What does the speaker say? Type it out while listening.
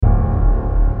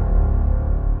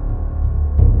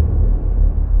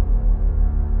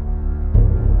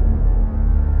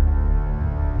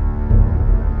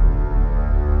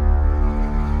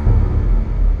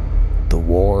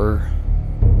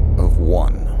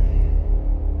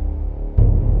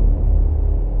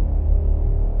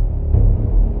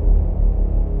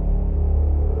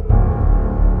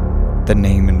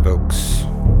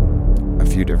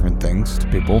things to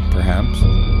people, perhaps.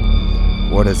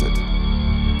 What is it?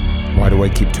 Why do I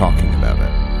keep talking about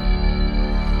it?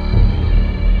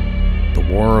 The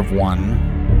War of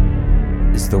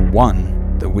One is the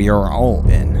one that we are all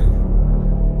in,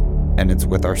 and it's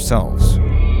with ourselves.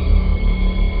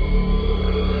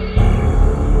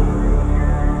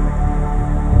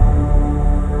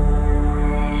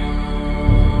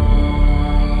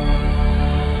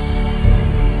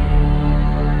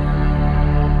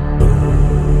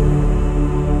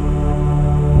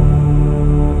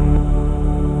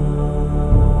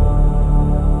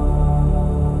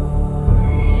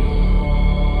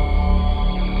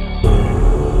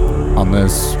 On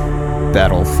this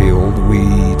battlefield, we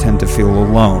tend to feel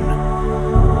alone.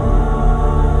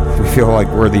 We feel like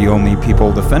we're the only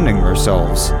people defending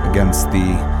ourselves against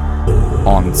the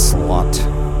onslaught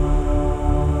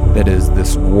that is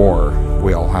this war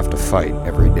we all have to fight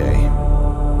every day.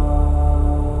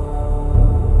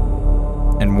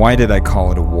 And why did I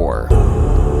call it a war?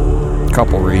 A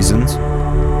couple reasons.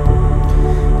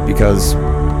 Because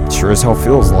it sure as hell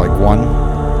feels like one.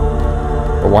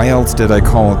 But why else did I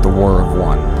call it the War of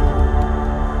One?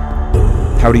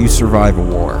 How do you survive a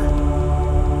war?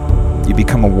 You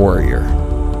become a warrior.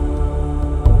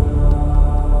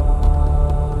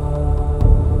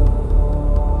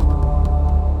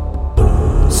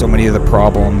 So many of the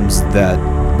problems that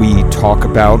we talk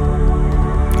about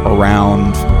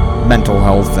around mental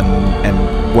health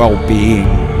and well-being,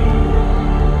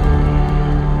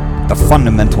 the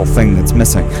fundamental thing that's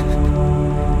missing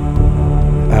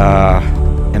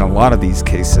in a lot of these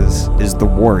cases is the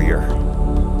warrior.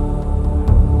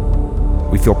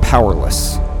 We feel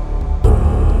powerless.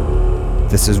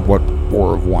 This is what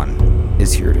War of One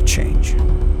is here to change.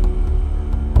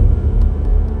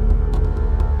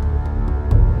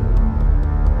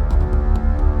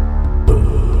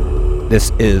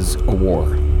 This is a war,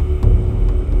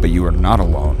 but you are not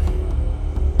alone.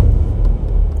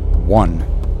 One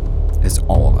is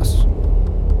all of us.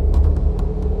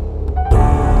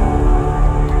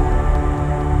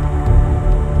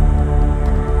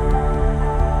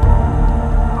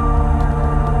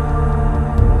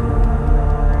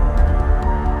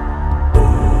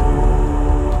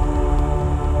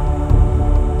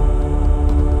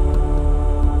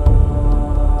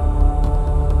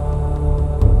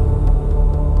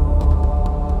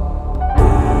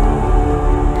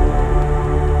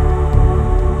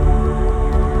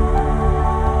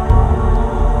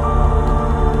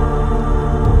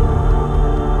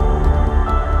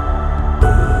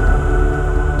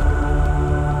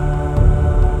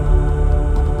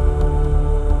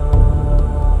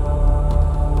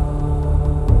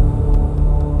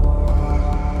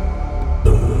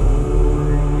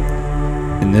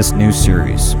 In this new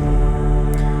series,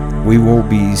 we will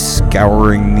be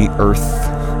scouring the earth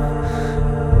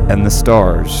and the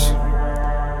stars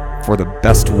for the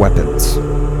best weapons,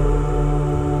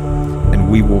 and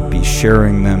we will be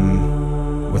sharing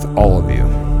them with all of you.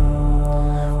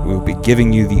 We will be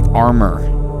giving you the armor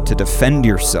to defend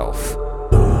yourself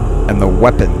and the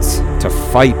weapons to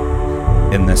fight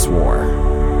in this war,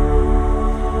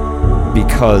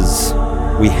 because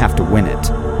we have to win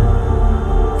it.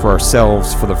 For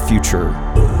ourselves, for the future,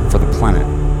 for the planet.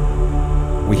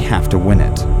 We have to win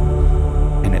it.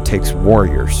 And it takes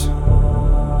warriors.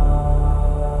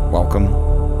 Welcome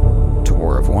to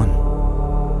War of One.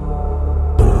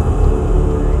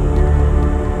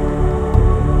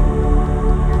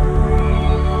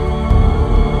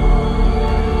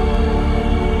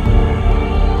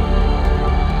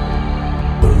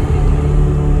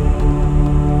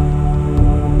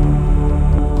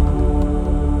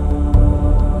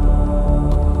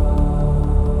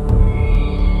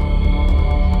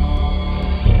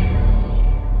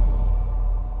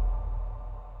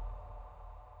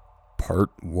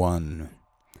 Part 1.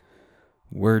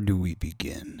 Where do we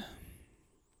begin?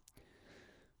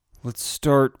 Let's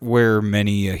start where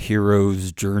many a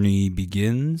hero's journey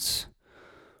begins,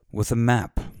 with a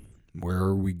map. Where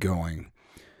are we going?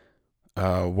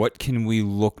 What can we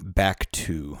look back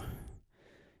to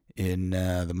in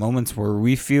the moments where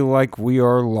we feel like we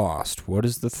are lost? What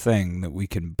is the thing that we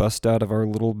can bust out of our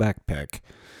little backpack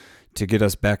to get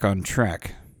us back on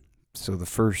track? So the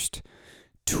first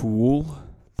tool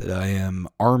that I am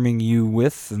arming you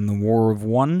with in the War of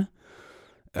One,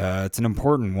 it's an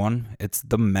important one. It's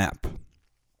the map.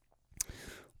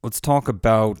 Let's talk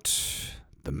about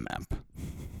the map.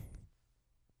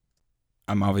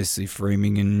 I'm obviously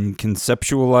framing and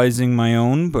conceptualizing my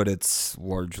own, but it's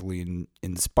largely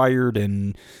inspired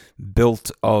and built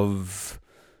of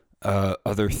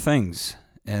other things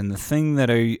And the thing that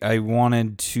I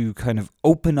wanted to kind of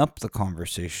open up the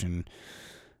conversation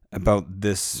about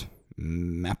this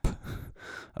map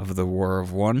of the War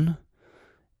of One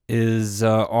is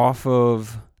off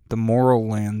of the moral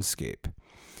landscape.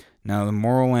 Now, the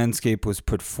moral landscape was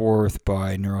put forth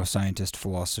by neuroscientist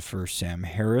philosopher Sam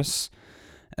Harris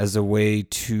as a way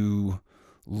to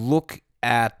look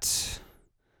at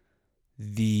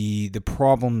the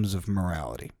problems of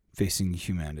morality facing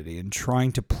humanity and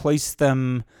trying to place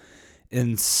them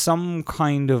in some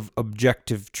kind of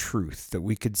objective truth that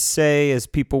we could say as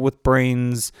people with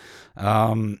brains,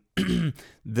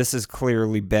 this is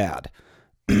clearly bad.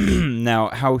 Now,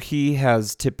 how he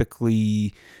has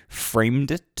typically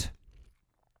framed it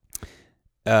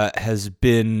has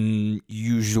been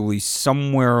usually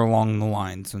somewhere along the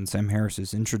lines. When Sam Harris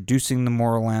is introducing the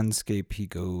moral landscape, he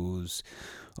goes,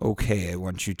 okay, I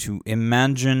want you to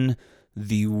imagine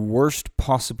the worst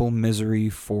possible misery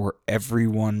for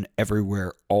everyone,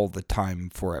 everywhere, all the time,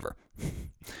 forever.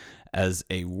 As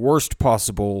a worst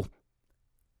possible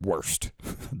worst.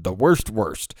 The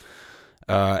worst.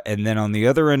 And then on the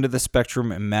other end of the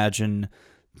spectrum, imagine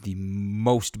the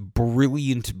most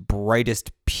brilliant,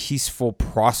 brightest, peaceful,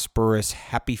 prosperous,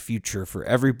 happy future for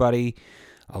everybody.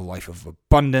 A life of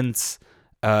abundance,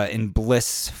 in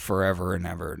bliss forever and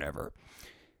ever and ever.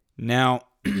 Now,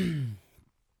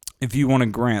 if you want to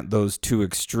grant those two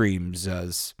extremes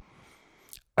as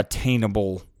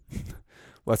attainable,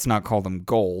 let's not call them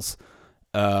goals,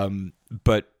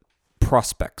 but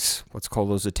prospects. Let's call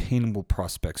those attainable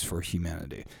prospects for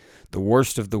humanity. The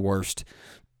worst of the worst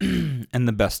and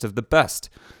the best of the best.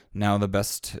 Now the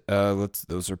best,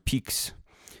 those are peaks.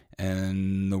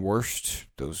 And the worst,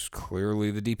 those clearly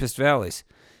the deepest valleys.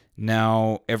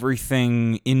 Now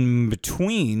everything in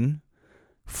between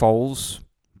falls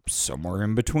somewhere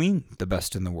in between the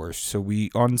best and the worst. So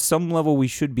we, on some level, we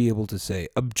should be able to say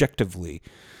objectively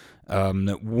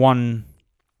that one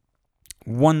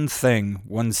thing,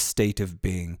 one state of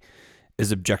being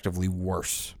is objectively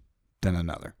worse than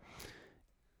another.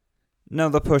 Now,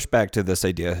 the pushback to this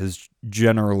idea has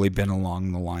generally been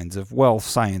along the lines of, well,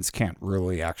 science can't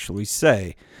really actually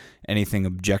say anything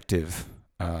objective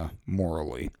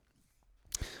morally.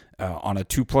 On a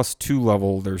 2+2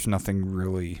 level, there's nothing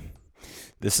really.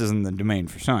 This isn't the domain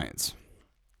for science.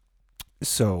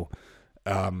 So,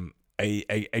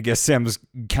 I guess Sam's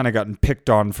kind of gotten picked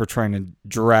on for trying to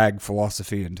drag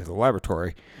philosophy into the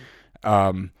laboratory,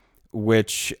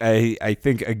 which I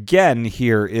think again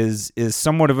here is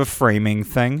somewhat of a framing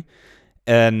thing,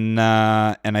 and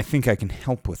I think I can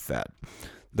help with that.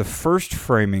 The first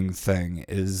framing thing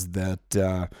is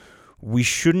that we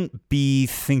shouldn't be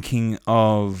thinking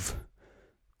of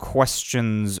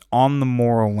questions on the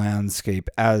moral landscape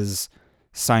as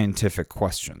scientific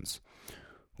questions.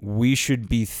 We should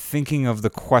be thinking of the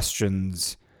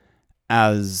questions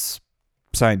as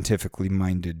scientifically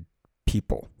minded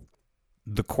people.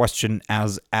 The question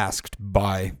as asked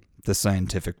by the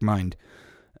scientific mind.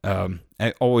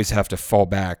 I always have to fall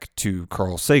back to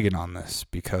Carl Sagan on this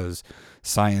because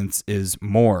science is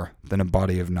more than a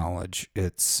body of knowledge.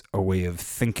 It's a way of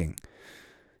thinking.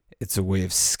 It's a way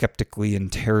of skeptically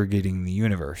interrogating the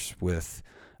universe with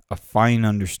a fine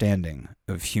understanding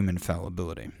of human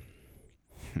fallibility.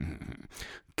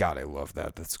 God, I love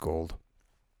that. That's gold.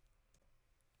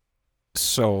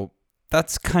 So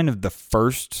that's kind of the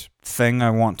first thing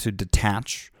I want to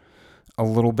detach a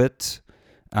little bit,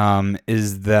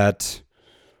 is that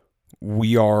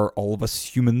we are, all of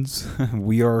us humans,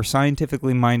 we are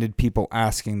scientifically minded people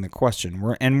asking the question.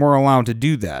 We're allowed to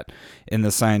do that in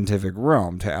the scientific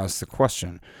realm, to ask the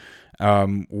question,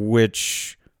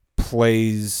 which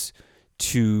plays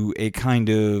to a kind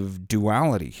of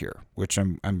duality here, which I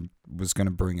was going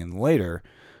to bring in later,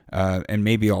 and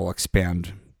maybe I'll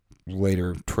expand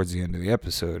later towards the end of the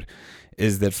episode,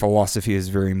 is that philosophy is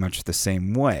very much the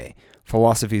same way.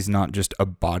 Philosophy is not just a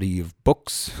body of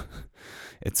books.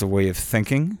 It's a way of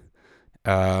thinking,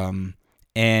 and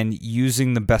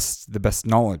using the best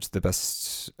knowledge, the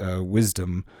best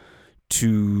wisdom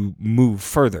to move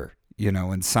further.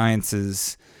 And science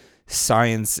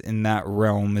in that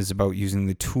realm is about using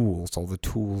the tools, all the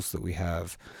tools that we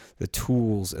have, the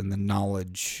tools and the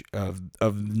knowledge of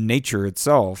nature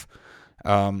itself,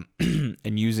 and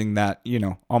using that,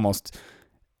 almost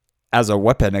as a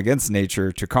weapon against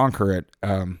nature to conquer it,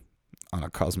 on a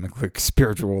cosmic,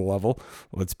 spiritual level.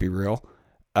 Let's be real.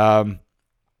 But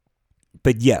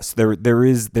yes, there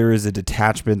is a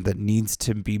detachment that needs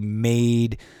to be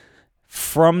made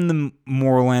from the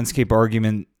moral landscape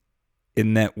argument,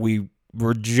 in that we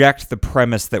reject the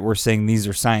premise that we're saying these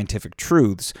are scientific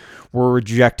truths. We're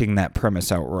rejecting that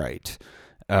premise outright.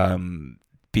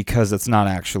 because it's not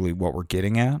actually what we're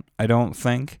getting at, I don't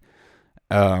think.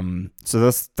 So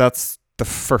that's the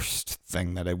first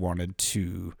thing that I wanted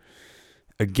to,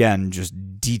 again,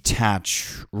 just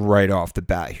detach right off the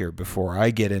bat here before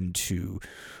I get into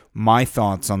my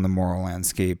thoughts on the moral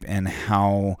landscape and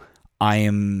how I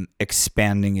am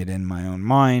expanding it in my own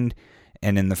mind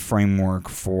and in the framework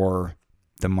for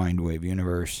the Mindwave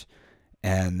universe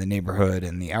and the neighborhood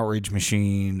and the Outrage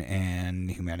Machine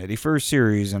and Humanity First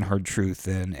series and Hard Truth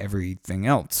and everything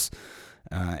else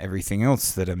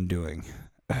that I'm doing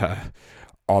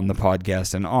on the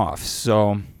podcast and off.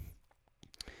 So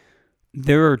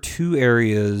there are two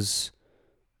areas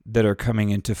that are coming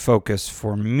into focus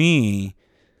for me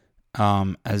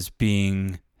as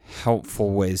being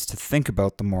helpful ways to think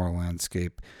about the moral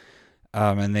landscape,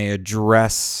 and they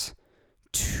address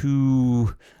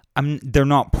two. They're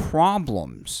not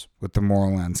problems with the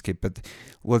moral landscape, but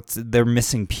they're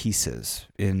missing pieces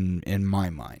in my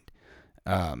mind.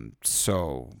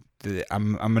 So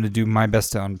I'm going to do my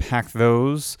best to unpack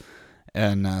those.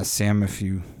 And Sam, if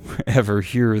you ever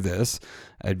hear this,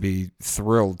 I'd be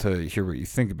thrilled to hear what you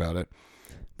think about it.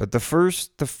 But the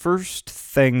first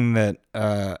thing that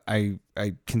I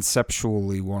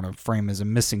conceptually want to frame as a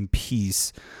missing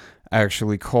piece, I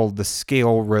actually called the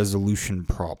scale resolution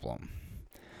problem.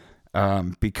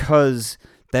 Because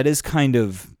that is kind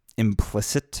of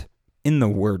implicit in the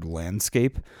word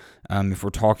landscape. If we're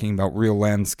talking about real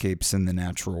landscapes in the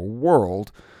natural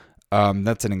world,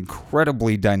 that's an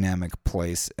incredibly dynamic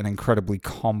place, an incredibly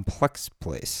complex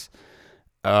place.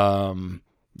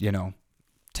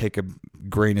 Take a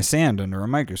grain of sand under a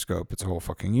microscope, it's a whole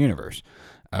fucking universe.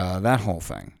 That whole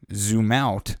thing. Zoom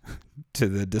out to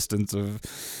the distance of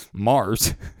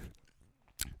Mars.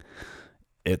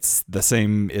 It's the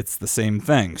same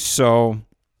thing. So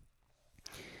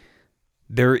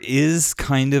there is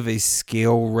kind of a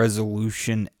scale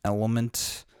resolution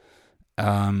element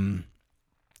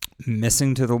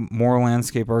missing to the moral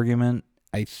landscape argument,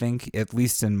 I think, at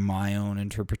least in my own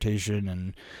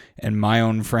interpretation and my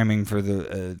own framing for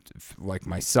the like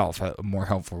myself, a more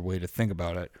helpful way to think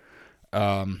about it.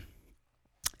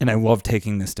 And I love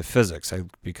taking this to physics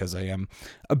because I am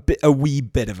a wee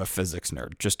bit of a physics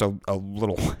nerd, just a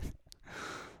little.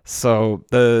 So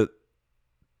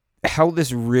how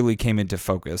this really came into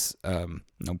focus,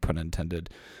 no pun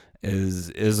intended,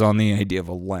 is on the idea of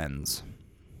a lens.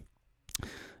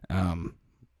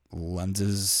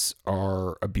 Lenses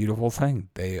are a beautiful thing.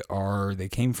 They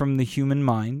came from the human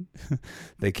mind.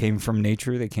 They came from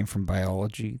nature. They came from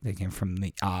biology. They came from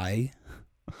the eye.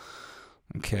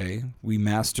 Okay, we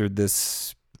mastered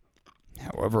this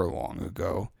however long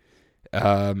ago,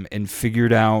 and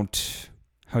figured out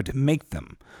how to make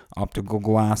them. Optical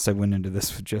glass, I went into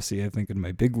this with Jesse, I think, in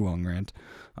my big long rant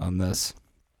on this,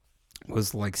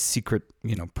 was like secret,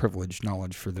 privileged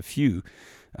knowledge for the few.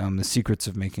 The secrets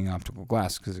of making optical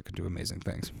glass, because it could do amazing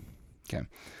things. Okay.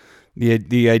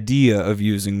 The idea of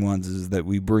using lenses is that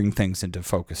we bring things into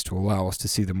focus to allow us to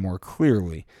see them more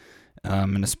clearly.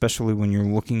 And especially when you're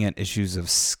looking at issues of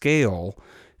scale,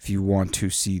 if you want to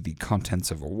see the contents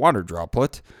of a water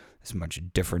droplet, it's much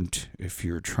different if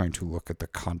you're trying to look at the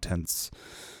contents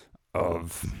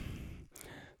of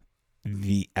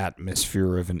the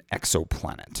atmosphere of an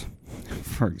exoplanet,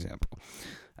 for example.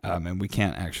 And we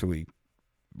can't actually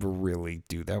really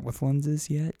do that with lenses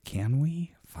yet, can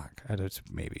we? Fuck, I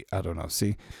don't know.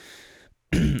 See,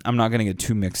 I'm not going to get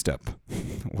too mixed up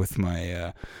with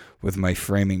my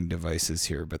framing devices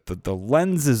here, but the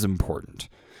lens is important.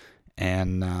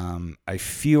 And I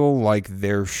feel like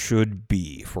there should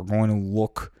be, if we're going to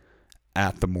look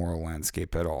at the moral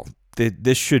landscape at all,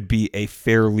 this should be a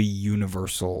fairly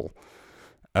universal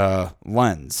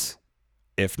lens,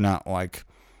 if not like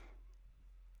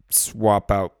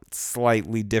swap out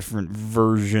slightly different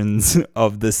versions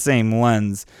of the same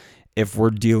lens if we're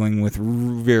dealing with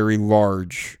very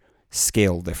large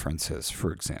scale differences,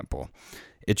 for example.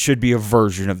 It should be a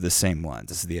version of the same lens.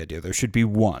 This is the idea. There should be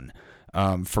one.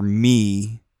 For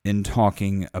me, in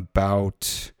talking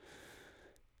about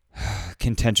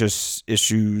contentious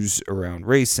issues around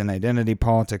race and identity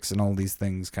politics and all these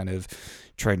things, kind of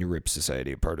trying to rip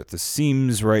society apart at the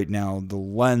seams right now, the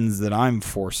lens that I'm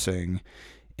forcing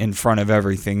in front of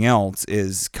everything else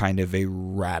is kind of a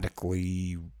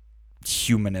radically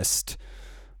humanist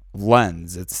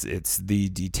lens. It's the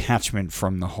detachment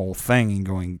from the whole thing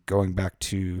and going back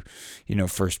to,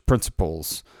 first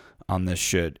principles on this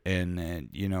shit, and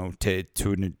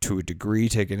to a degree,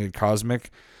 taking it cosmic.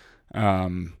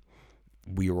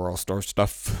 We were all star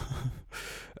stuff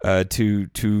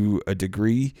to a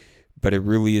degree, but it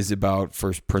really is about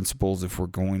first principles if we're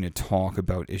going to talk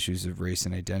about issues of race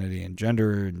and identity and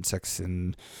gender and sex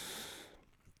and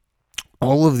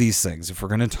all of these things. If we're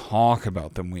going to talk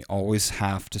about them, we always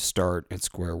have to start at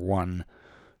square one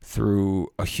through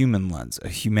a human lens, a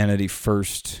humanity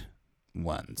first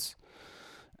lens.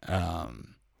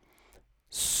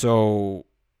 So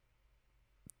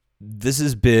this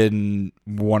has been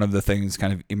one of the things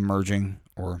kind of emerging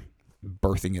or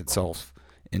birthing itself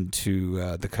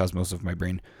into the cosmos of my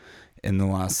brain in the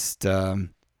last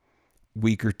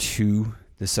week or two.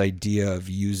 This idea of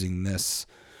using this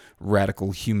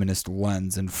radical humanist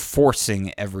lens and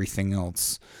forcing everything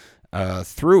else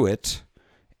through it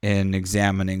and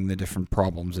examining the different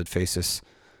problems that face us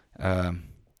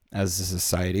as a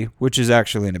society, which is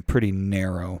actually in a pretty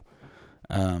narrow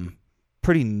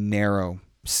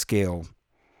scale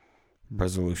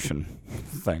resolution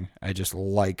thing. I just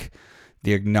like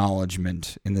the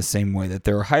acknowledgement in the same way that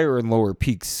there are higher and lower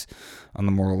peaks on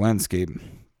the moral landscape,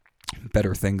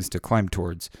 better things to climb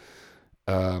towards,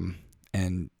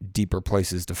 and deeper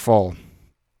places to fall.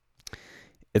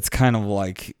 It's kind of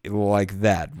like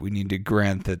that. We need to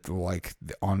grant that, like,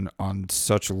 on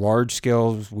such large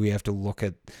scales, we have to look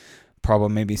at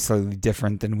problem maybe slightly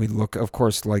different than we look, of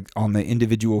course, like on the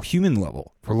individual human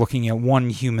level. If we're looking at one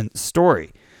human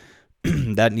story,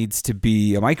 that needs to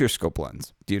be a microscope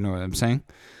lens. Do you know what I'm saying?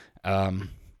 It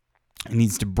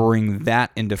needs to bring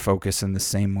that into focus in the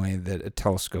same way that a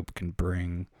telescope can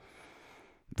bring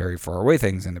very far away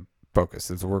things into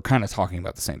focus. So we're kind of talking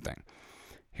about the same thing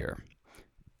here.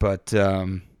 But,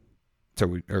 are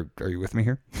you with me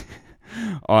here?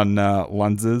 On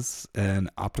lenses and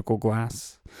optical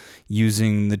glass,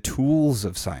 using the tools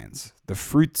of science, the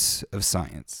fruits of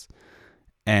science,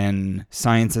 and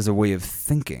science as a way of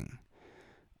thinking,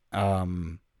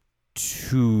 to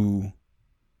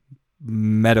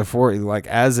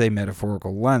as a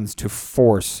metaphorical lens, to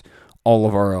force all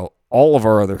of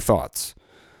our other thoughts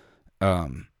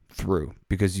through,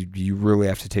 because you really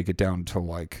have to take it down to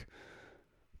like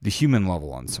the human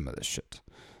level on some of this shit.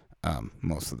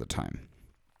 Most of the time.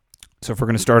 So if we're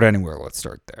going to start anywhere, let's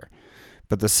start there.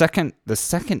 But the second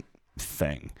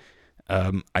thing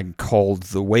I called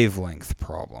the wavelength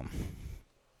problem.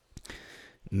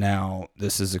 Now,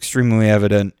 this is extremely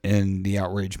evident in the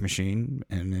outrage machine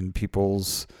and in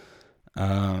people's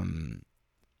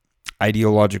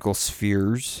ideological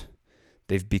spheres.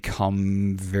 They've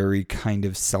become very kind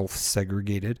of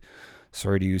self-segregated.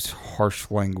 Sorry to use harsh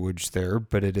language there,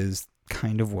 but it is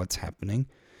kind of what's happening.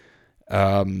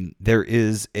 There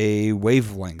is a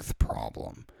wavelength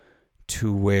problem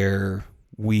to where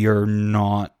we are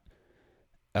not,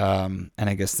 and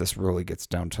I guess this really gets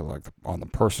down to like on the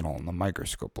personal, on the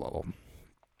microscope level.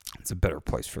 It's a better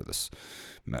place for this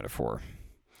metaphor.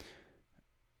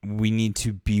 We need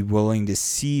to be willing to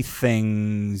see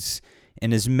things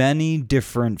in as many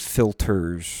different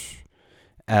filters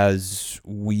as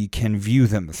we can view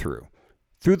them through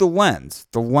the lens.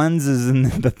 The lens is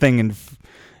in the thing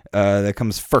that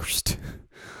comes first.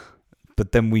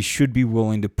 But then we should be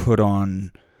willing to put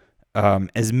on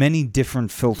as many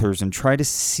different filters and try to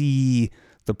see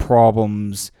the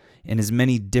problems in as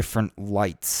many different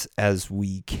lights as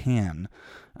we can.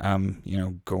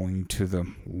 Going to the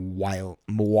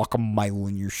walk a mile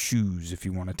in your shoes, if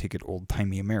you want to take it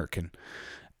old-timey American.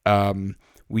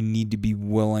 We need to be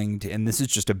willing to, and this is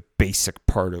just a basic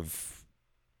part of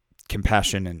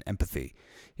compassion and empathy.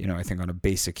 I think on a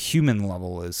basic human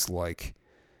level is like,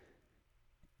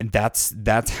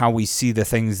 that's how we see the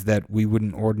things that we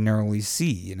wouldn't ordinarily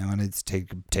see, and it's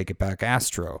take it back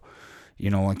astro.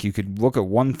 Like you could look at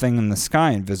one thing in the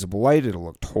sky in visible light, it'll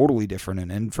look totally different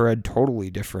in infrared, totally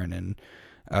different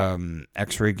in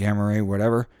X-ray, gamma ray,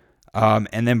 whatever.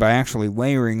 And then by actually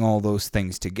layering all those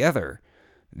things together,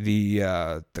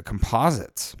 the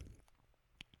composites,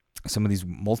 some of these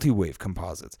multi-wave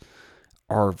composites,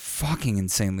 are fucking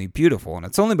insanely beautiful. And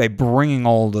it's only by bringing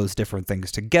all those different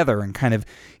things together and kind of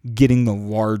getting the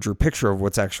larger picture of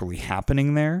what's actually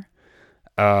happening there,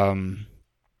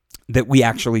 that we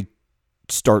actually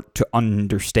start to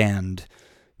understand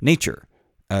nature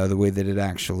the way that it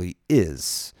actually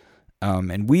is.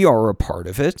 And we are a part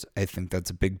of it. I think that's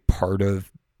a big part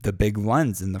of the big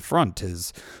lens in the front,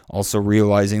 is also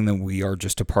realizing that we are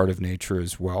just a part of nature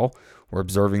as well. We're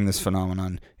observing this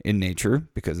phenomenon in nature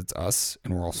because it's us,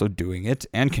 and we're also doing it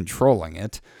and controlling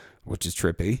it, which is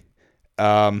trippy.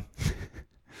 But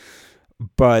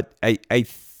I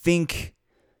think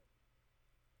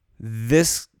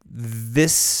this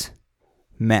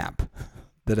map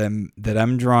that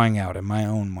I'm drawing out in my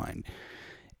own mind,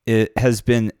 it has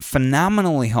been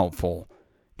phenomenally helpful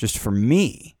just for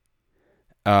me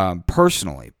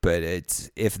personally. But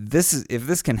if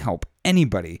this can help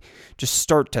anybody just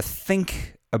start to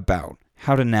think about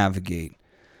how to navigate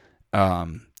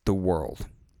the world,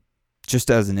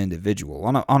 just as an individual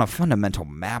on a fundamental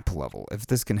map level, if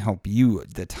this can help you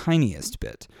the tiniest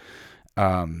bit,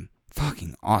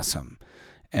 fucking awesome.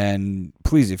 And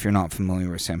please, if you're not familiar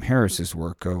with Sam Harris's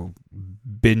work, go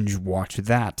binge watch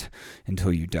that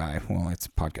until you die. Well, it's a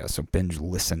podcast, so binge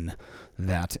listen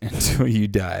that until you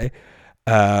die.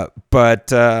 But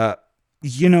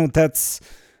that's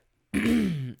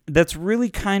really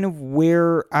kind of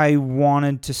where I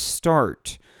wanted to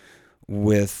start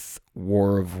with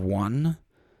War of One.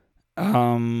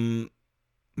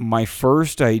 My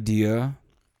first idea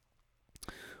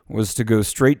was to go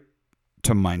straight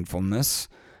to mindfulness,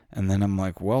 and then I'm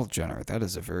like, well, Jenner, that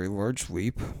is a very large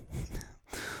leap.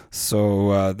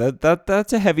 So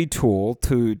that's a heavy tool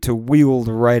to wield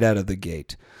right out of the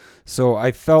gate. So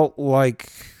I felt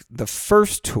like the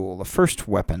first tool, the first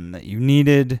weapon that you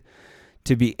needed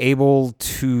to be able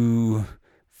to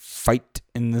fight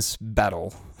in this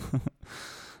battle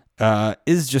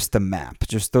is just the map,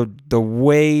 just the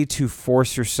way to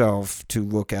force yourself to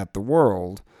look at the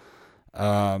world.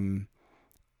 And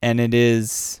it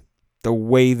is the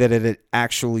way that it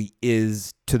actually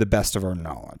is to the best of our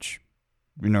knowledge.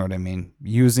 You know what I mean?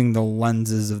 Using the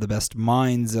lenses of the best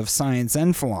minds of science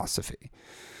and philosophy.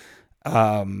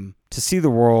 To see the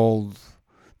world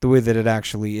the way that it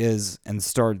actually is and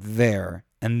start there,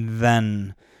 and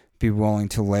then be willing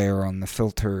to layer on the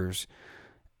filters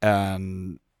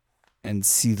and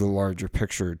see the larger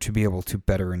picture to be able to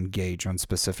better engage on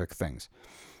specific things.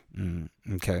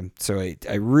 Okay, so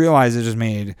I realized I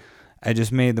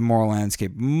just made the moral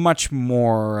landscape much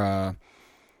more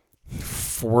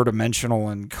four-dimensional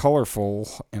and colorful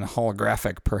and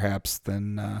holographic, perhaps,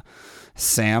 than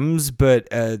Sam's, but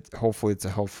hopefully it's a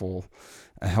helpful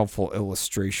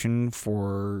illustration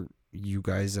for you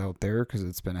guys out there, because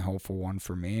it's been a helpful one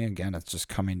for me. Again, it's just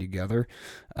coming together.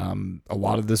 A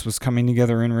lot of this was coming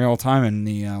together in real time in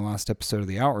the last episode of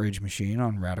The Outrage Machine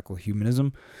on radical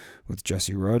humanism with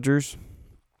Jesse Rogers.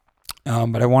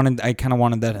 But I kind of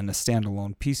wanted that in a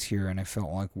standalone piece here, and I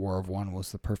felt like War of One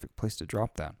was the perfect place to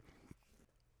drop that.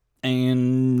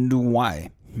 And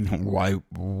why?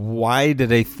 Why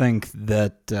did I think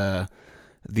that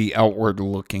the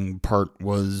outward-looking part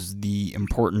was the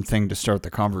important thing to start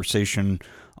the conversation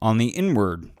on the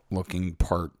inward-looking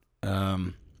part?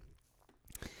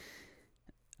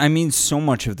 So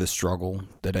much of the struggle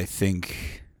that I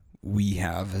think we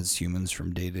have as humans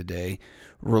from day to day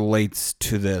relates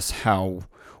to this,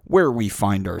 where we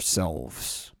find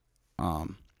ourselves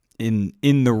in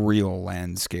the real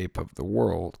landscape of the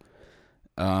world.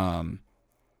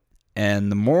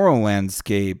 And the moral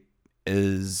landscape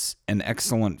is an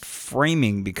excellent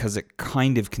framing because it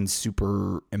kind of can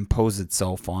superimpose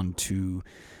itself onto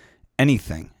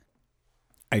anything.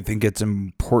 I think it's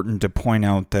important to point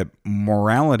out that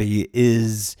morality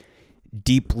is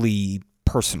deeply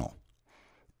personal.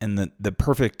 And the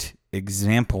perfect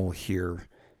example here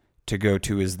to go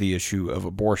to is the issue of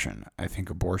abortion. I think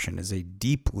abortion is a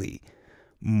deeply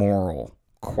moral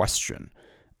question.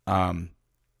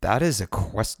 That's a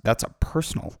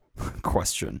personal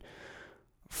question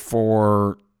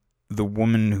for the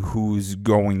woman who's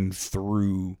going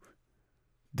through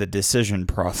the decision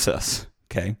process.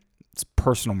 Okay, it's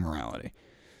personal morality.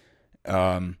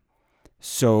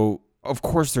 So of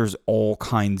course there's all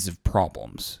kinds of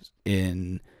problems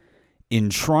in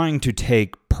trying to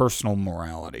take personal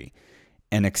morality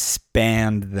and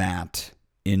expand that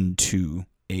into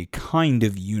a kind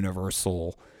of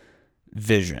universal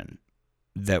vision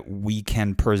that we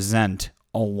can present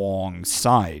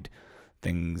alongside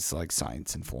things like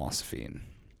science and philosophy and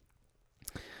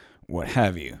what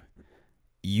have you.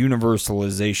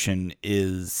 Universalization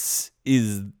is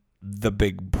the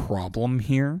big problem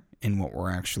here in what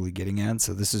we're actually getting at.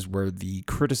 So this is where the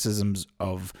criticisms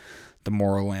of the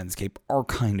moral landscape are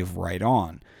kind of right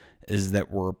on, is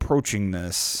that we're approaching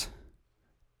this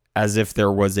as if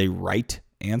there was a right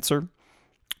answer,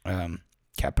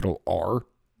 capital R,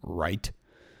 right.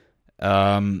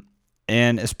 And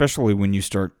especially when you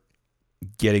start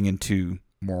getting into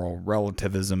moral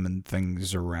relativism and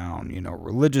things around,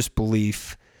 religious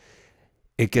belief,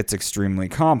 it gets extremely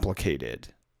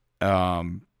complicated.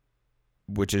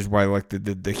 Which is why, like,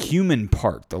 the human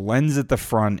part, the lens at the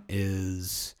front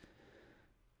is,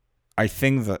 I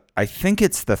think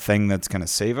it's the thing that's going to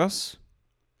save us,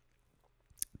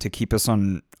 to keep us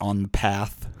on the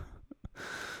path.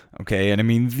 Okay, and I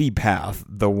mean the path,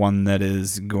 the one that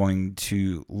is going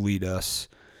to lead us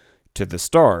to the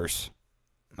stars.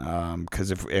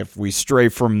 Because if we stray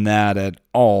from that at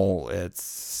all,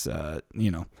 it's, I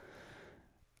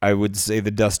would say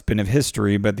the dustbin of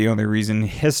history, but the only reason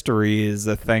history is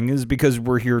a thing is because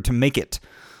we're here to make it.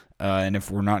 And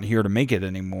if we're not here to make it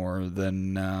anymore,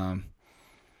 then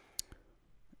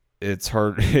it's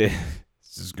hard.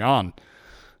 It's just gone.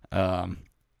 So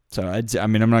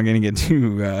I'm not going to get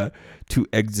too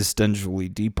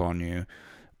existentially deep on you,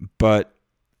 but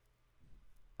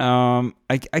I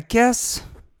guess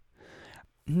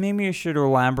maybe I should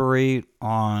elaborate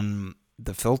on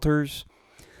the filters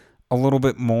a little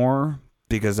bit more,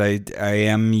 because I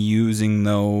am using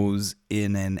those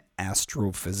in an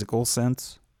astrophysical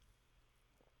sense.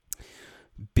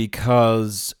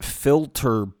 Because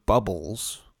filter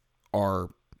bubbles are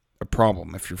a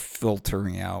problem if you're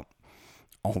filtering out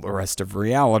all the rest of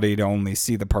reality to only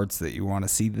see the parts that you want to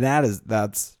see.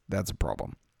 That's a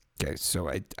problem. Okay, so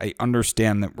I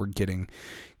understand that we're getting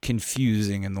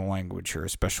confusing in the language here,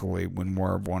 especially when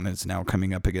War of One is now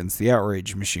coming up against the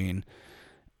Outrage Machine.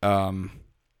 When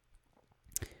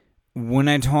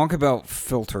I talk about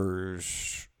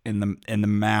filters in the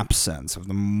map sense of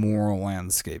the moral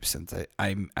landscape sense,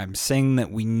 I'm saying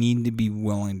that we need to be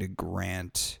willing to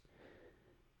grant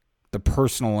the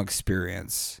personal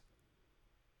experience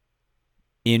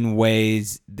in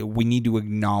ways that we need to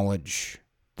acknowledge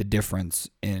the difference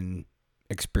in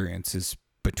experiences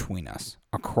between us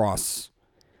across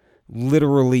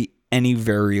literally any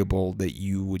variable that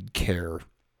you would care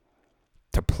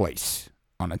to place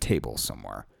on a table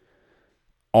somewhere.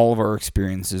 All of our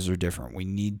experiences are different. We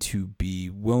need to be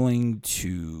willing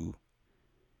to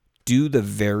do the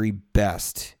very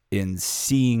best in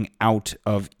seeing out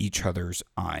of each other's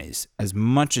eyes as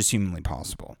much as humanly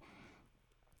possible.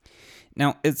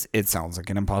 Now, it sounds like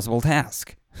an impossible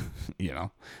task.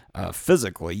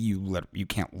 Physically, you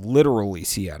can't literally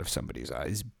see out of somebody's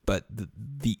eyes, but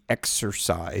the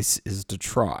exercise is to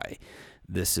try.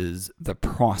 This is the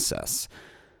process.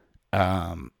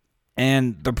 And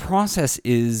the process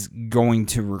is going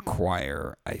to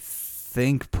require, I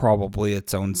think, probably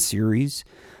its own series.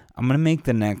 I'm going to make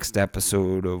the next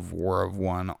episode of War of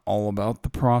One all about the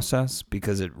process,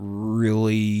 because it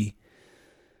really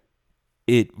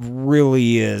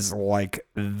is like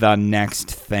the next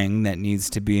thing that needs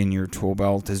to be in your tool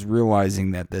belt, is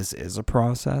realizing that this is a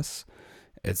process.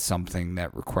 It's something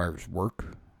that requires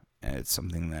work. And it's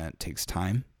something that takes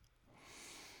time.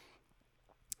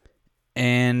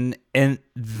 And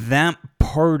that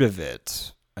part of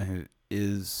it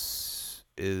is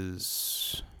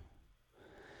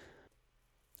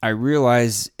I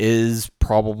realize is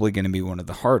probably going to be one of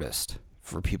the hardest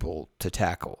for people to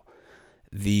tackle.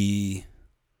 The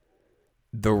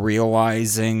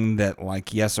realizing that,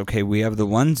 like, yes, okay, we have the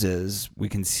lenses, we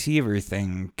can see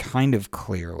everything kind of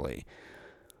clearly,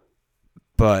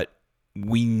 but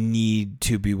we need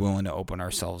to be willing to open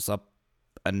ourselves up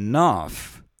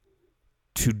enough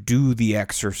to do the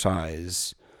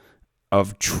exercise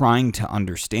of trying to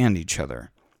understand each other.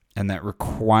 And that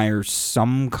requires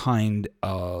some kind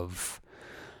of,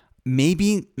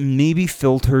 maybe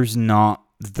filter's not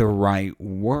the right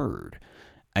word.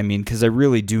 I mean, because I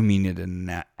really do mean it in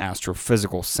an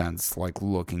astrophysical sense, like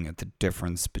looking at the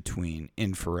difference between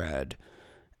infrared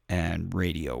and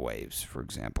radio waves, for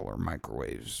example, or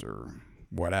microwaves or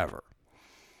whatever.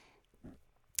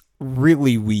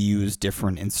 Really, we use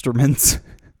different instruments.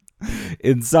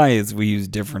 In science, we use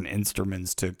different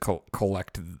instruments to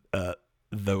collect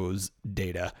those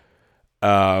data.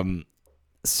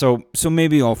 So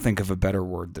maybe I'll think of a better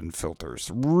word than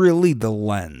filters. Really, the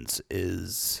lens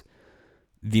is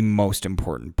the most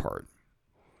important part.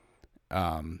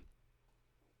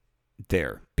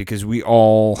 There, because we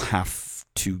all have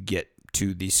to get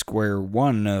to the square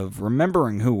one of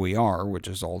remembering who we are, which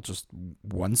is all just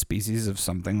one species of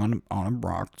something on a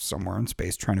rock somewhere in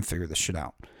space trying to figure this shit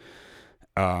out.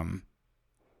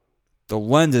 The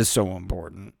lens is so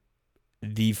important.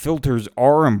 The filters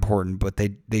are important, but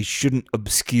they shouldn't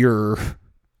obscure.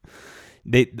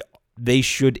 They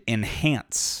should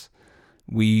enhance.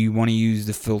 We want to use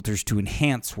the filters to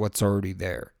enhance what's already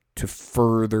there, to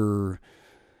further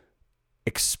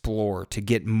explore, to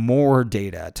get more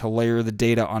data, to layer the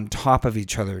data on top of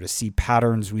each other, to see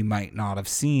patterns we might not have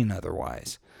seen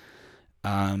otherwise.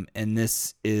 And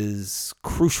this is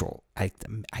crucial. I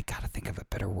gotta think of a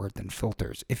better word than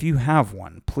filters. If you have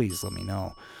one, please let me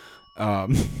know. I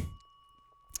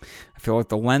feel like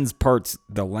the lens part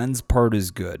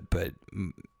is good, but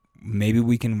maybe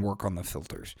we can work on the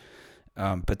filters.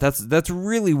 But that's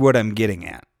really what I'm getting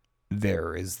at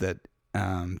there, is that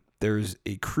there's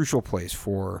a crucial place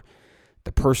for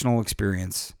the personal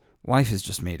experience, Life is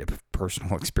just made of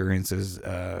personal experiences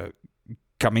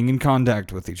coming in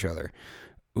contact with each other.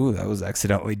 Ooh, that was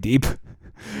accidentally deep.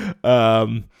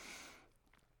 And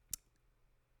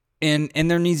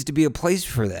there needs to be a place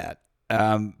for that.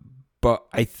 But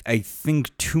I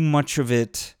think too much of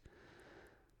it,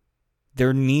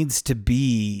 there needs to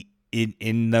be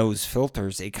in those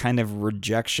filters a kind of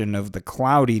rejection of the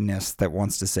cloudiness that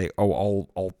wants to say, oh,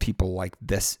 all people like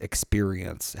this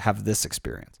experience have this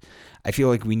experience. I feel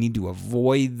like we need to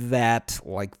avoid that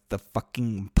like the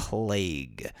fucking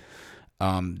plague.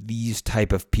 These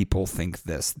type of people think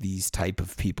this. These type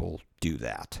of people do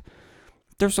that.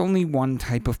 There's only one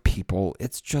type of people.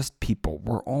 It's just people.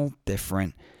 We're all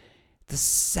different. The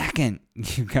second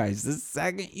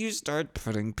you start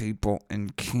putting people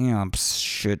in camps,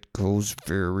 shit goes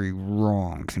very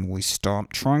wrong. Can we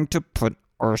stop trying to put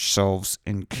ourselves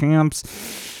in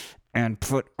camps and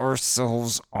put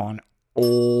ourselves on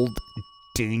old,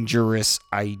 dangerous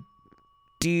ideas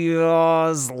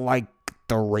like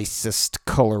the racist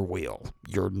color wheel?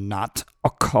 You're not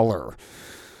a color.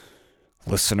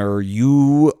 Listener,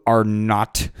 you are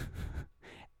not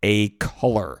a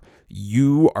color.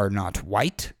 You are not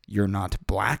white, you're not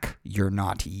black, you're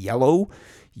not yellow,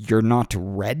 you're not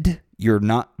red, you're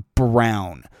not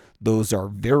brown. Those are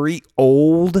very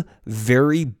old,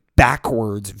 very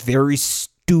backwards, very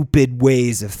stupid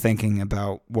ways of thinking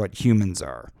about what humans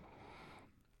are.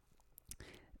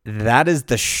 That is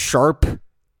the sharp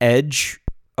edge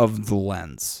of the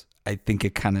lens. I think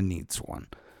it kind of needs one.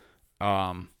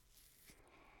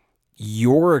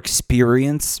 Your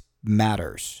experience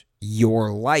matters.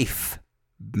 Your life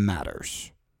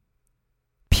matters.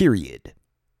 Period.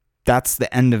 That's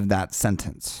the end of that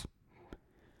sentence.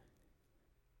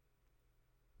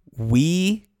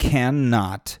 We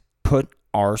cannot put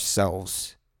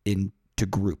ourselves into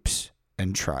groups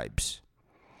and tribes.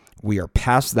 We are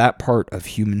past that part of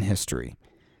human history.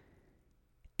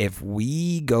 If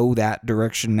we go that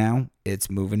direction now,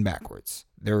 it's moving backwards.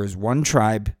 There is one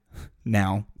tribe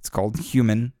now. It's called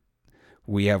human.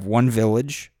 We have one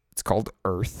village. It's called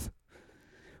Earth.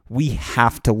 We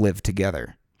have to live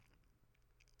together.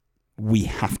 We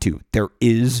have to. There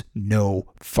is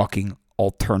no fucking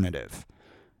alternative.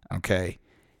 Okay?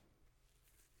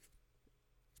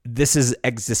 This is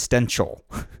existential.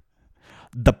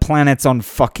 The planet's on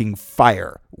fucking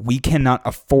fire. We cannot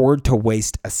afford to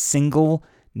waste a single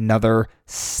another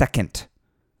second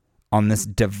on this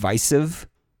divisive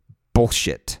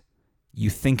bullshit. You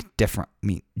think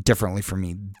differently from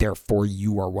me, therefore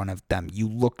you are one of them. You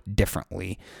look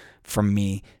differently from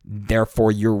me,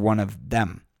 therefore you're one of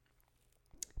them.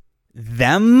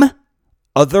 Them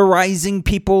otherizing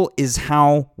people is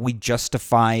how we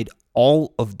justified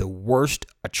all of the worst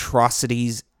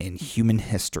atrocities in human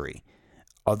history.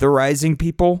 Otherizing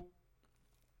people?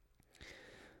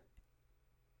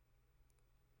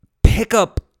 Pick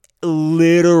up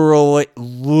literally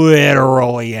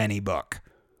any book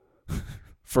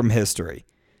from history.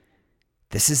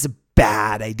 This is a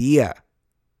bad idea.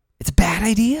 It's a bad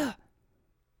idea.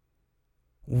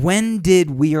 When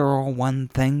did "we are all one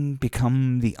thing"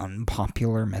 become the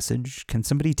unpopular message? Can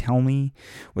somebody tell me?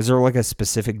 Was there like a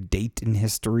specific date in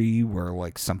history where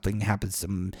like something happened,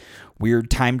 some weird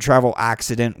time travel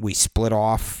accident, we split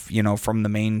off, from the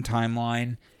main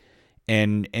timeline,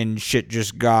 and shit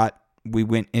just we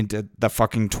went into the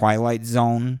fucking Twilight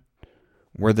Zone,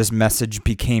 where this message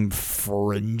became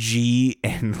fringy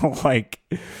and like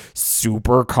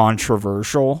super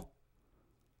controversial?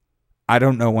 I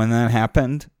don't know when that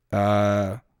happened,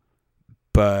 but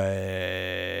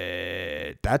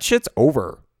that shit's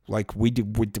over. Like we're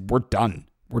done.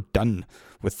 We're done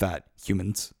with that,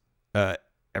 humans.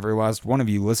 Every last one of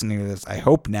you listening to this, I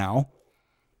hope now,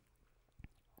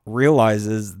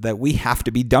 realizes that we have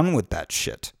to be done with that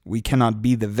shit. We cannot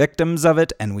be the victims of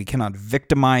it, and we cannot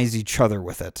victimize each other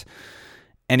with it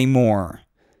anymore.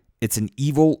 It's an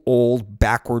evil, old,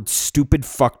 backward, stupid,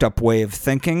 fucked up way of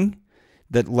thinking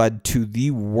that led to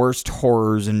the worst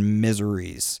horrors and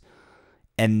miseries.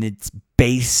 And it's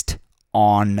based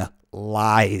on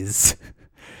lies.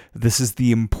 This is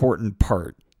the important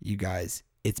part, you guys.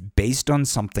 It's based on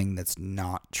something that's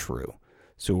not true.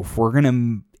 So if we're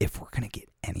gonna get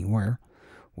anywhere,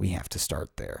 we have to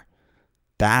start there.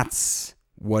 That's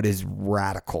what is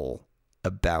radical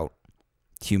about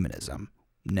humanism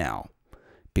now.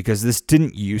 Because this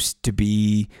didn't used to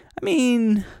be,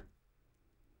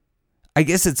 I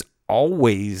guess it's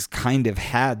always kind of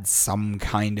had some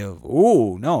kind of,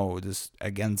 this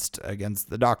against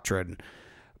the doctrine.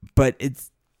 But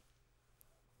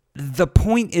the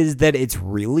point is that it's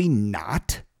really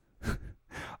not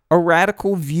a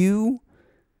radical view.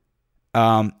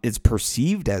 It's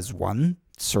perceived as one,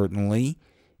 certainly.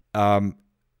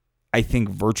 I think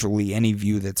virtually any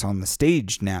view that's on the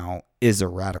stage now is a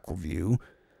radical view.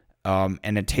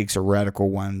 And it takes a radical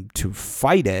one to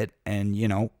fight it.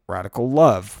 And, radical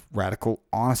love, radical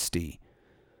honesty,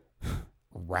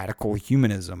 radical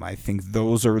humanism. I think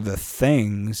those are the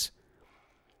things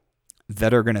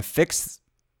that are going to fix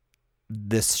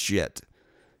this shit.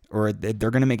 Or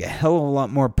they're going to make a hell of a lot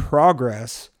more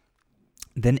progress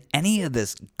than any of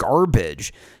this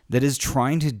garbage that is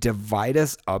trying to divide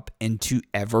us up into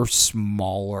ever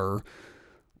smaller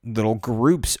little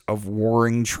groups of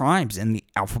warring tribes. And the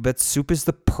alphabet soup is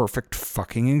the perfect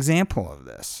fucking example of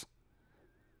this.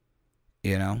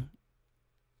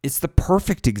 It's the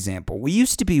perfect example. We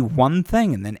used to be one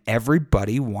thing, and then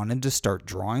everybody wanted to start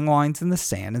drawing lines in the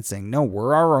sand and saying, no,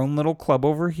 we're our own little club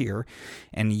over here,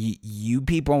 and you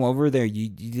people over there,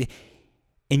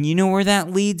 and you know where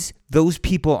that leads? Those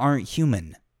people aren't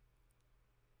human.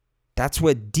 That's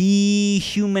what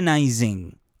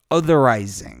dehumanizing,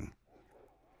 otherizing.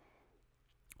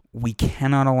 We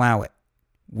cannot allow it.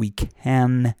 We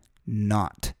cannot.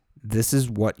 This is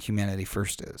what Humanity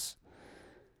First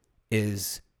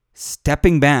is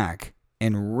stepping back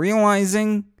and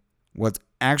realizing what's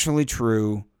actually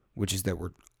true, which is that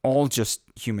we're all just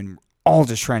human, all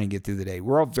just trying to get through the day.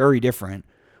 We're all very different.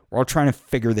 We're all trying to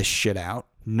figure this shit out.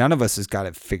 None of us has got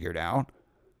it figured out.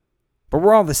 But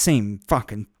we're all the same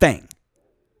fucking thing.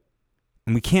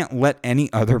 And we can't let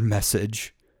any other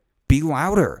message be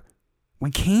louder.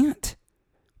 We can't.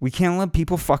 We can't let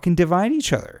people fucking divide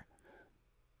each other.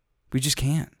 We just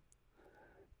can't.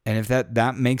 And if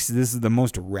that makes this the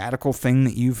most radical thing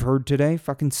that you've heard today,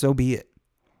 fucking so be it.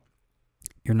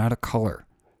 You're not a color.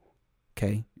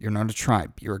 Okay? You're not a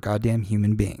tribe. You're a goddamn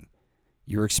human being.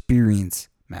 Your experience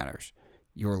matters.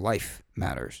 Your life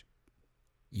matters.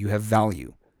 You have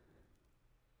value.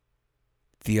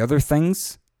 The other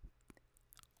things,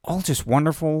 all just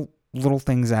wonderful little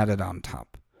things added on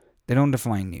top. They don't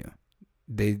define you.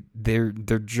 They're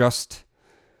just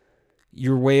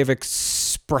your way of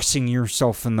expressing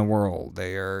yourself in the world.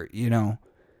 They are,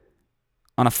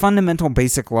 on a fundamental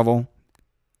basic level,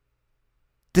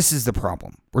 this is the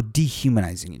problem. We're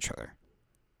dehumanizing each other.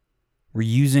 We're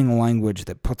using language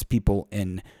that puts people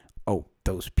in, oh,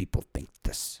 those people think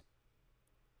this.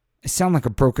 I sound like a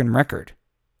broken record.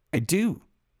 I do.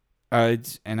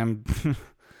 And I'm,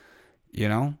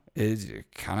 it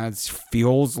kind of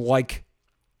feels like,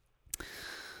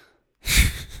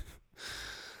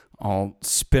 I'll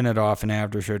spin it off in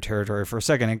after-show territory for a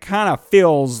second. It kind of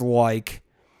feels like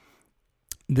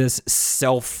this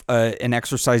an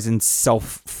exercise in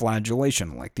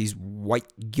self-flagellation, like these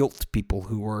white guilt people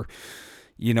who are,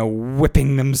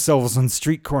 whipping themselves on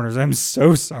street corners. I'm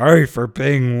so sorry for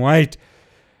being white.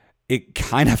 It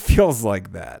kind of feels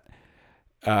like that.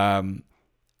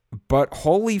 But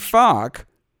holy fuck,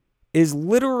 is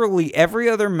literally every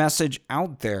other message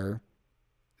out there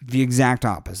the exact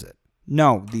opposite.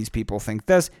 No, these people think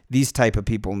this. These type of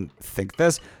people think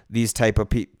this. These type of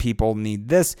people need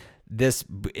this. This,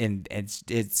 and it's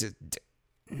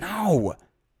no.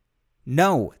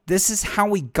 This is how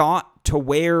we got to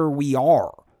where we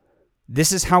are.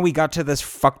 This is how we got to this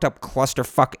fucked up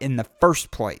clusterfuck in the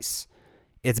first place.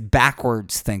 It's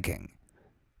backwards thinking.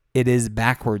 It is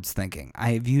backwards thinking.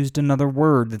 I have used another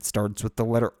word that starts with the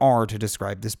letter R to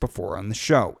describe this before on the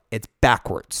show. It's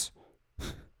backwards.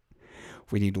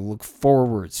 We need to look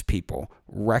forwards, people.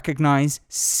 Recognize,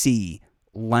 see,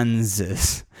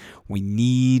 lenses. We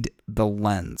need the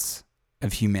lens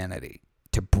of humanity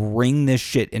to bring this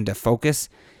shit into focus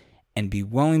and be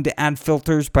willing to add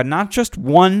filters, but not just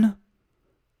one.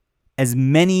 As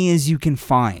many as you can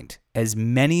find. As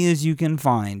many as you can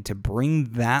find to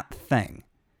bring that thing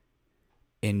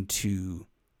into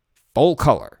full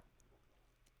color.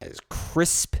 As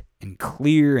crisp and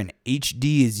clear and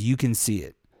HD as you can see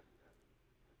it.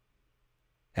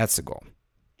 That's the goal.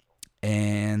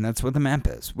 And that's what the map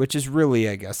is, which is really,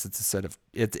 I guess,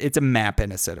 it's a map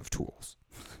and a set of tools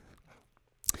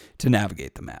to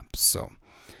navigate the map. So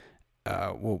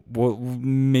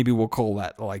we'll call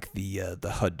that like the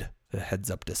HUD, the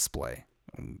heads-up display.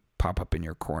 Pop up in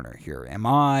your corner here. Am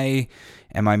I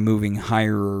moving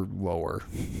higher or lower?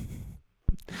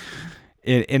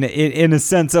 in a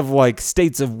sense of like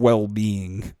states of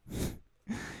well-being.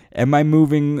 Am I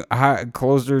moving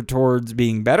closer towards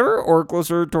being better or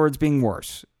closer towards being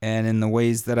worse? And in the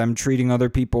ways that I'm treating other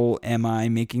people, am I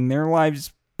making their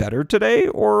lives better today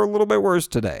or a little bit worse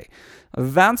today?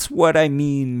 That's what I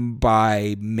mean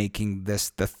by making this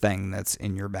the thing that's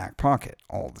in your back pocket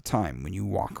all the time when you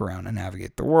walk around and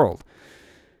navigate the world.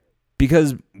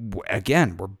 because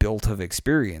again, we're built of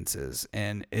experiences,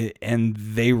 and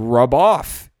they rub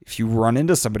off. If you run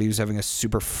into somebody who's having a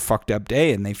super fucked up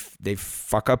day and they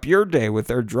fuck up your day with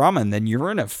their drama, and then you're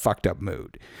in a fucked up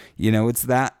mood. It's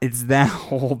that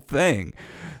whole thing.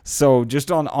 So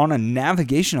just on a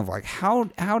navigation of like how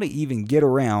to even get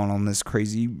around on this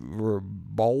crazy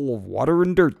ball of water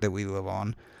and dirt that we live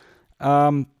on.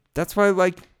 That's why,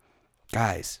 like,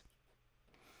 guys,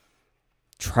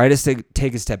 try to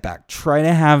take a step back. Try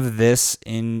to have this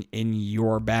in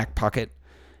your back pocket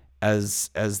as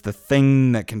the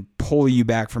thing that can pull you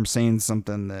back from saying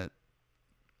something that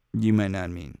you might not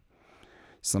mean.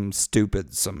 Some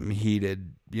stupid, some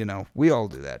heated, we all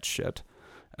do that shit.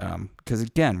 Because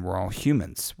again, we're all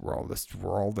humans. We're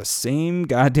all the same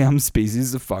goddamn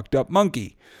species of fucked up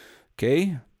monkey.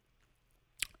 Okay?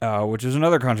 Which is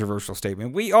another controversial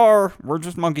statement. We're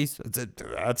just monkeys.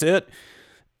 That's it.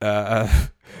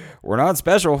 We're not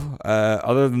special,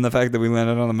 other than the fact that we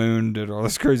landed on the moon, did all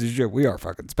this crazy shit. We are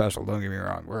fucking special, don't get me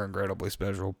wrong. We're incredibly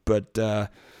special, but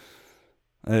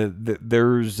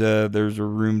there's a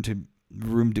room to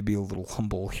be a little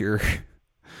humble here.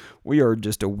 We are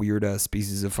just a weird ass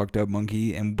species of fucked up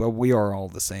monkey, but we are all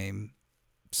the same.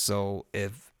 So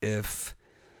if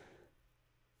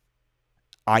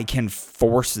I can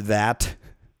force that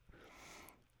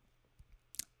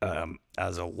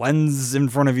as a lens in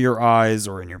front of your eyes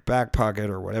or in your back pocket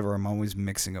or whatever. I'm always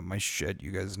mixing up my shit.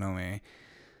 You guys know me.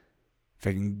 If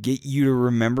I can get you to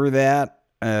remember that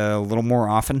a little more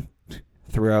often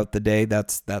throughout the day,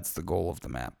 that's the goal of the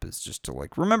map, is just to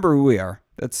like remember who we are.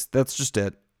 That's just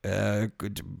it.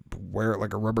 Good to wear it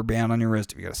like a rubber band on your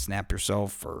wrist if you got to snap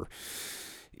yourself, or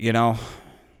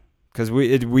because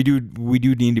we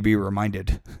do need to be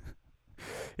reminded.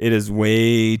 It is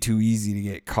way too easy to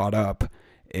get caught up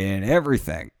in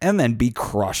everything and then be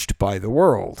crushed by the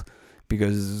world,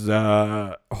 because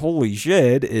holy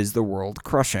shit, is the world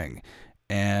crushing.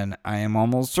 And I am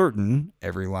almost certain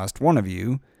every last one of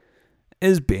you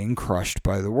is being crushed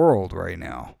by the world right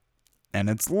now, and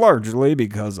it's largely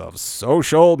because of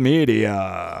social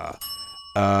media.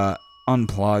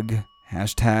 Unplug,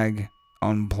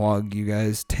 #unplug. You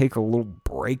guys take a little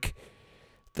break.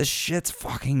 This shit's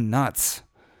fucking nuts.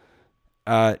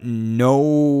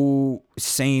 No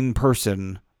sane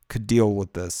person could deal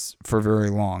with this for very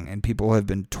long, and people have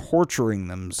been torturing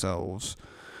themselves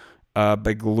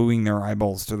by gluing their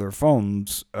eyeballs to their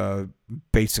phones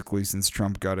basically since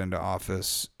Trump got into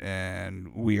office,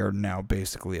 and we are now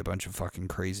basically a bunch of fucking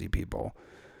crazy people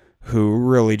who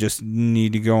really just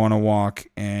need to go on a walk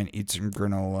and eat some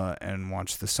granola and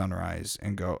watch the sunrise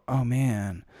and go, oh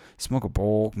man, smoke a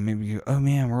bowl, maybe, oh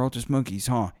man, we're all just monkeys,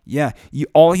 huh? Yeah,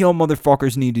 all y'all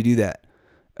motherfuckers need to do that,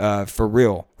 for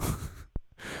real,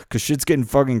 because shit's getting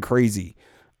fucking crazy.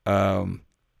 So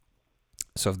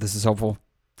if this is helpful,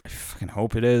 I fucking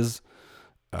hope it is.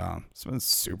 It's been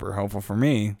super helpful for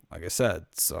me, like I said,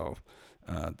 so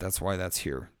that's why that's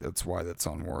here. That's why that's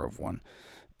on War of One.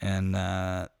 And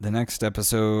the next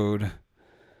episode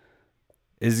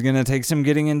is going to take some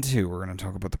getting into. We're going to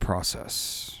talk about the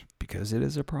process, because it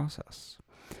is a process.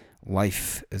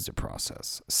 Life is a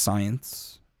process.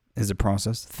 Science is a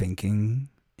process. Thinking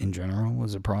in general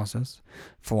is a process.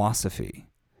 Philosophy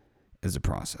is a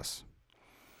process.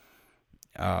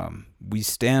 We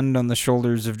stand on the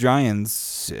shoulders of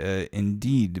giants,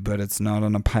 indeed, but it's not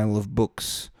on a pile of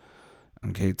books.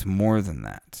 Okay, it's more than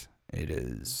that. It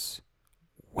is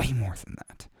way more than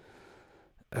that.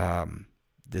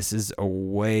 This is a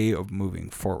way of moving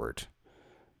forward,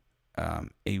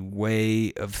 a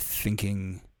way of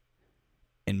thinking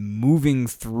and moving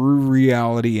through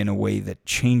reality in a way that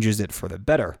changes it for the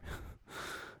better.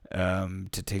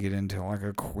 To take it into like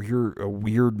a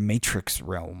weird Matrix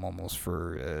realm almost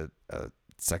for a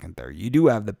second there. You do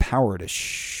have the power to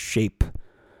shape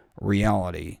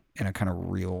reality in a kind of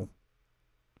real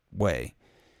way.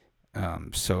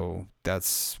 So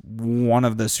that's one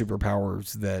of the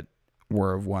superpowers that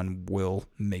War of One will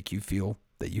make you feel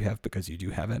that you have, because you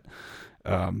do have it.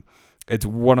 It's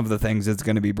one of the things that's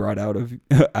going to be brought out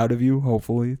of you,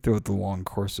 hopefully, throughout the long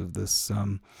course of this. I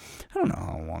don't know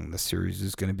how long this series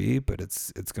is going to be, but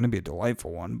it's going to be a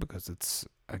delightful one, because it's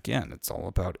all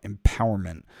about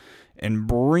empowerment and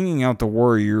bringing out the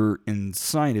warrior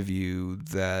inside of you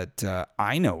that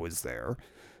I know is there.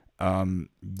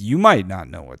 You might not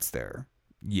know it's there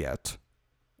yet.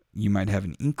 You might have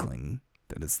an inkling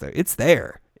that it's there. It's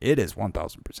there. It is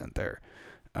 1000% there.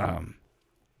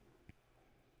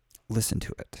 Listen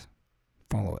to it.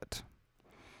 Follow it.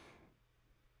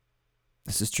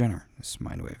 This is Jenner. This is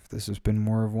Mindwave. This has been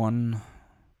More of One.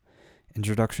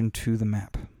 Introduction to the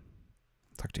map.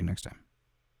 Talk to you next time.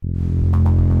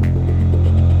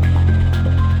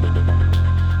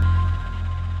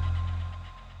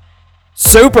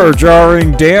 Super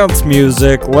jarring dance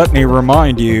music. Let me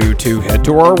remind you to head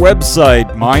to our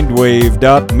website,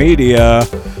 mindwave.media.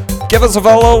 Give us a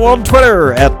follow on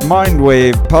Twitter at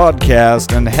Mindwave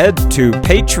Podcast, and head to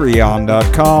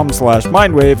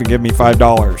patreon.com/mindwave and give me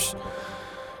 $5.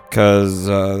 Because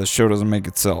the show doesn't make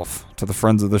itself. To the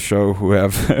friends of the show who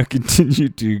have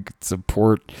continued to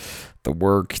support the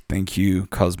work, thank you.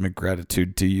 Cosmic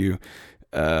gratitude to you.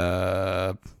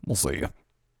 We'll see you.